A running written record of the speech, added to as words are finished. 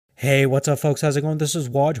Hey, what's up folks? How's it going? This is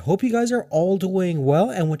Waj. Hope you guys are all doing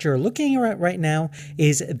well. And what you're looking at right now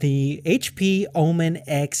is the HP Omen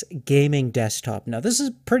X gaming desktop. Now, this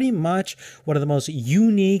is pretty much one of the most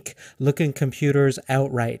unique looking computers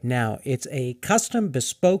out right now. It's a custom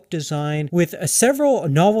bespoke design with several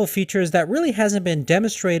novel features that really hasn't been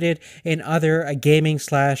demonstrated in other gaming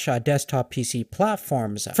slash desktop PC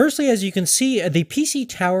platforms. Firstly, as you can see, the PC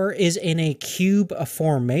tower is in a cube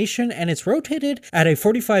formation and it's rotated at a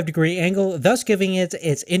 45-degree angle, thus giving it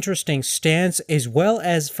its interesting stance, as well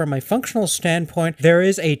as from a functional standpoint, there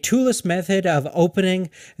is a toolless method of opening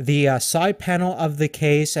the side panel of the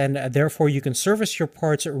case, and therefore you can service your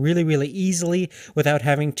parts really easily without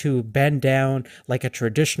having to bend down like a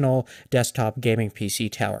traditional desktop gaming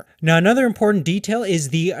PC tower. Now, another important detail is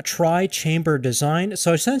the tri-chamber design.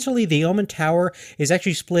 So essentially the Omen tower is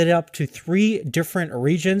actually split up to three different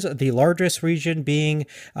regions, the largest region being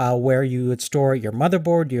where you would store your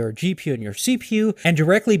motherboard, your GPU and your CPU, and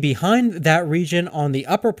directly behind that region on the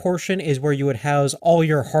upper portion is where you would house all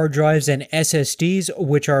your hard drives and SSDs,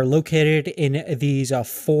 which are located in these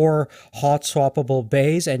four hot swappable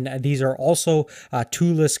bays, and these are also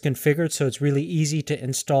toolless configured, so it's really easy to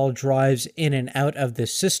install drives in and out of the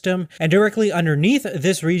system. And directly underneath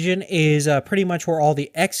this region is pretty much where all the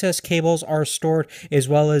excess cables are stored, as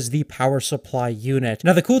well as the power supply unit.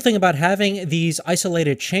 Now, the cool thing about having these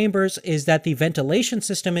isolated chambers is that the ventilation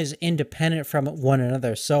system is independent from one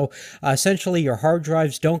another. So essentially your hard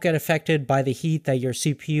drives don't get affected by the heat that your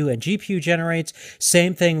CPU and GPU generates.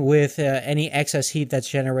 Same thing with any excess heat that's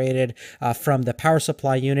generated from the power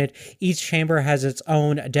supply unit. Each chamber has its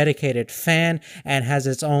own dedicated fan and has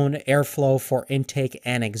its own airflow for intake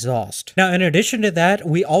and exhaust. Now, in addition to that,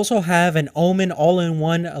 we also have an Omen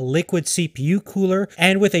all-in-one liquid CPU cooler,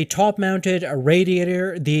 and with a top-mounted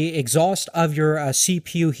radiator, the exhaust of your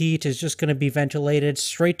CPU heat is just going to be ventilated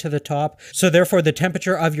straight to the top. So therefore the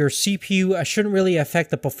temperature of your CPU shouldn't really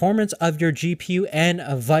affect the performance of your GPU, and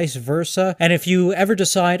vice versa. And if you ever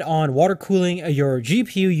decide on water cooling your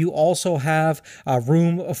GPU, you also have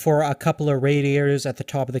room for a couple of radiators at the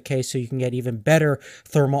top of the case, so you can get even better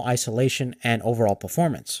thermal isolation and overall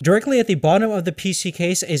performance. Directly at the bottom of the PC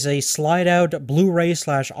case is a slide out Blu-ray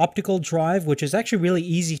 / optical drive, which is actually really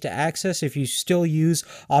easy to access if you still use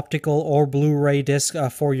optical or Blu-ray disc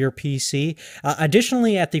for your PC.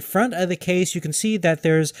 Additionally, at the front of the case, you can see that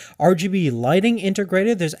there's RGB lighting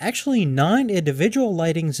integrated. There's actually 9 individual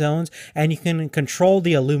lighting zones, and you can control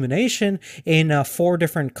the illumination in 4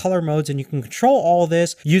 different color modes, and you can control all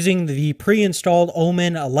this using the pre-installed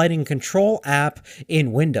Omen lighting control app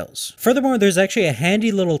in Windows. Furthermore, there's actually a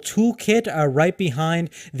handy little toolkit right behind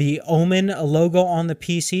the Omen logo on the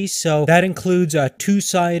PC. So that includes a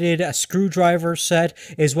 2-sided screwdriver set,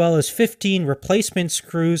 as well as 15 replacement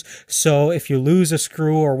screws. So if you lose a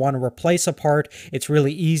screw or want to replace a part, it's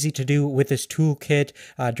really easy to do with this toolkit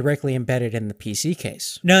directly embedded in the PC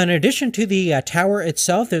case. Now, in addition to the tower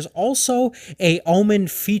itself, there's also a Omen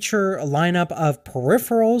feature lineup of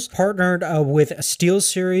peripherals partnered with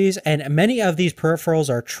SteelSeries, and many of these peripherals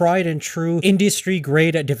are tried and true, industry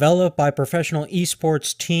grade, developed by professional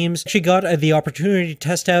esports teams. She got the opportunity to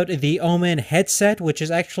test out the Omen headset, which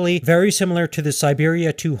is actually very similar to the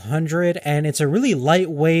Siberia 200, and it's a really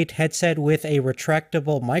lightweight headset with a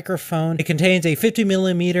retractable microphone. It contains a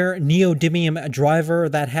 50mm neodymium driver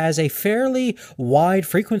that has a fairly wide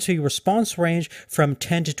frequency response range from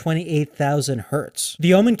 10 to 28,000 hertz.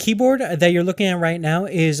 The Omen keyboard that you're looking at right now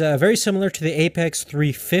is very similar to the Apex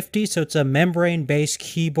 350, so it's a membrane-based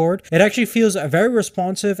keyboard. It actually feels very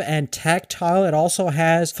responsive and tactile. It also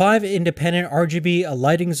has 5 independent RGB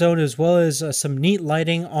lighting zones, as well as some neat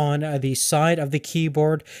lighting on the side of the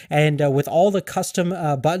keyboard, and with all the custom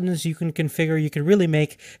buttons you can configure, you can really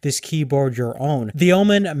make this keyboard your own. The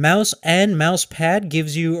Omen mouse and mouse pad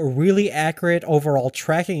gives you a really accurate overall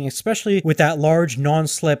tracking, especially with that large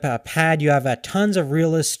non-slip pad. You have tons of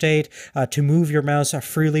real estate to move your mouse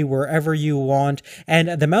freely wherever you want. And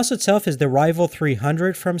the mouse itself is the Rival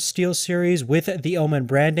 300 from SteelSeries with the Omen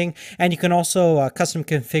branding, and you can also custom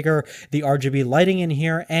configure the RGB lighting in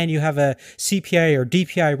here, and you have a CPI or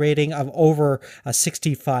DPI rating of over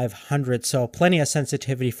 6500, so plenty of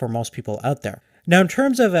sensitivity for most people out there. Now, in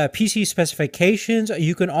terms of PC specifications,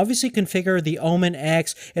 you can obviously configure the Omen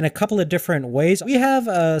X in a couple of different ways. We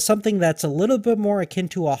have something that's a little bit more akin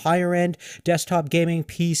to a higher-end desktop gaming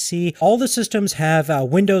PC. All the systems have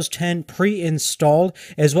Windows 10 pre-installed,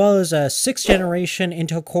 as well as a 6th generation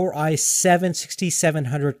Intel Core i7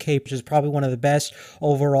 6700K, which is probably one of the best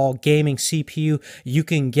overall gaming CPU you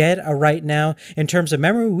can get right now. In terms of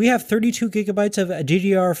memory, we have 32 gigabytes of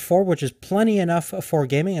DDR4, which is plenty enough for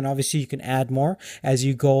gaming, and obviously you can add more. as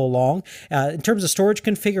you go along. In terms of storage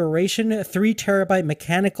configuration, 3 terabyte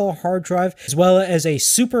mechanical hard drive, as well as a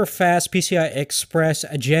super fast PCI Express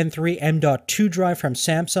Gen 3 M.2 drive from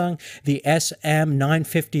Samsung, the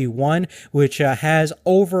SM951, which has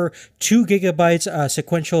over 2 gigabytes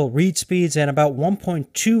sequential read speeds and about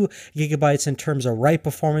 1.2 gigabytes in terms of write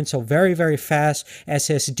performance. So very, very fast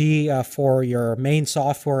SSD for your main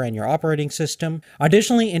software and your operating system.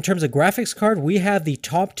 Additionally, in terms of graphics card, we have the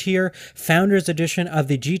top tier Founders Edition of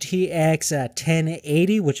the GTX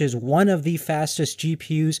 1080, which is one of the fastest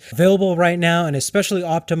GPUs available right now, and especially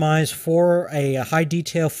optimized for a high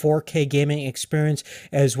detail 4K gaming experience,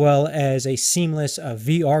 as well as a seamless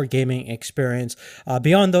VR gaming experience.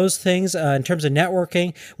 Beyond those things, in terms of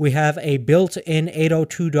networking, we have a built-in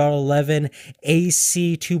 802.11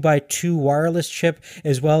 AC 2x2 wireless chip,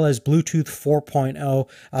 as well as Bluetooth 4.0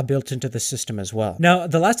 built into the system as well. Now,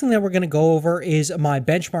 the last thing that we're going to go over is my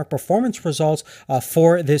benchmark performance results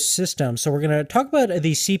for this system. So we're going to talk about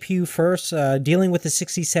the CPU first, dealing with the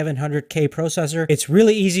 6700K processor. It's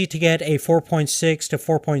really easy to get a 4.6 to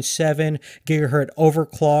 4.7 gigahertz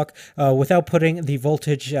overclock without putting the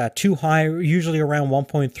voltage too high, usually around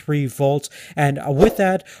 1.3 volts. And with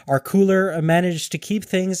that, our cooler managed to keep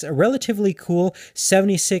things relatively cool,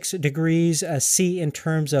 76 degrees C in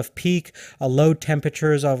terms of peak load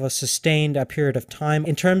temperatures of a sustained period of time.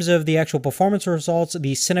 In terms of the actual performance results,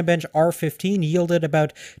 the Cinebench R15 yielded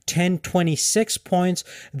about 1026 points.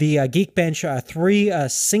 The Geekbench 3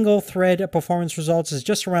 single thread performance results is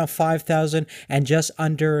just around 5,000 and just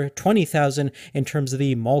under 20,000 in terms of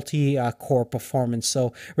the multi-core performance.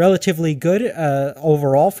 So relatively good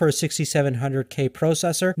overall for a 6700K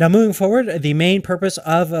processor. Now moving forward, the main purpose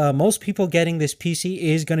of most people getting this PC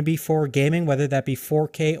is going to be for gaming, whether that be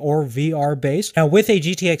 4K or VR based. Now with a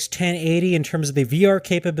GTX 1080, in terms of the VR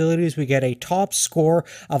capabilities, we get a top score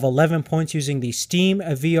of 11 points using the Steam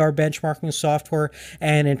VR benchmarking software.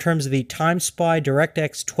 And in terms of the TimeSpy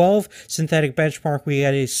DirectX 12 synthetic benchmark, we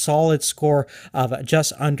get a solid score of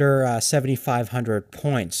just under 7,500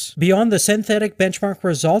 points. Beyond the synthetic benchmark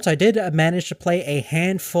results, I did manage to play a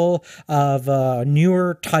handful of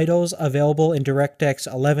newer titles available in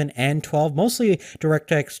DirectX 11 and 12, mostly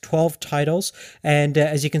DirectX 12 titles. And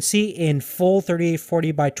as you can see, in full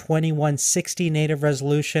 3840 by 2160 native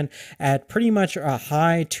resolution at pretty much a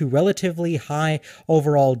high to relatively high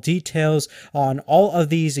overall details on all of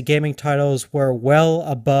these gaming titles were well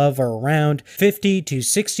above or around 50 to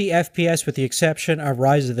 60 FPS, with the exception of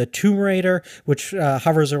Rise of the Tomb Raider, which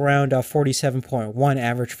hovers around 47.1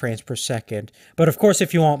 average frames per second. But of course,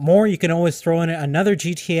 if you want more, you can always throw in another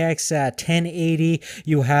GTX 1080.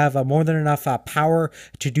 You have more than enough power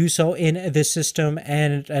to do so in this system,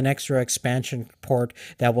 and an extra expansion port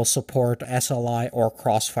that will support SLI or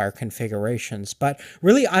Crossfire configurations. But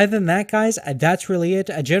really, other than that, guys, that's really it.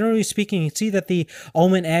 Generally speaking, you see that the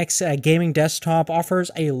Omen X gaming desktop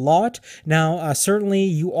offers a lot. Now, certainly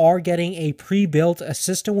you are getting a pre-built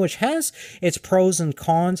system, which has its pros and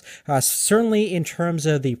cons. Certainly in terms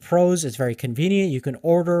of the pros, it's very convenient. You can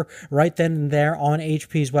order right then and there on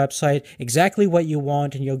HP's website exactly what you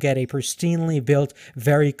want, and you'll get a pristinely built,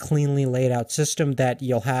 very cleanly laid out system that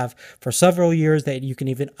you'll have for several years, that you can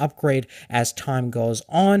even upgrade as time goes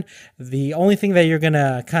on. The only thing that you're going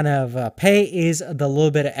to kind of pay is the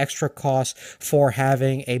little bit of extra cost for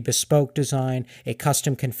having a bespoke design, a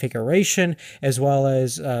custom configuration, as well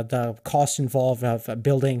as the cost involved of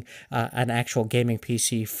building an actual gaming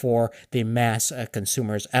PC for the mass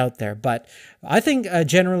consumers out there. But I think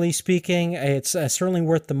generally speaking, it's certainly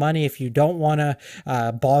worth the money if you don't want to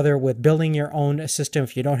bother with building your own system,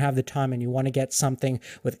 if you don't have the time and you want to get something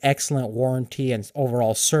with excellent warranty and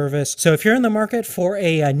overall service. So if you're in the market for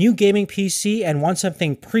a new gaming PC and want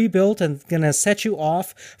something pre-built and going to set you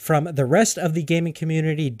off from the rest of the gaming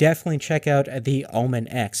community, definitely check out the Omen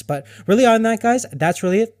X. But really on that, guys, that's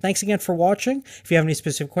really it. Thanks again for watching. If you have any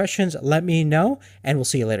specific questions, let me know, and we'll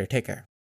see you later. Take care.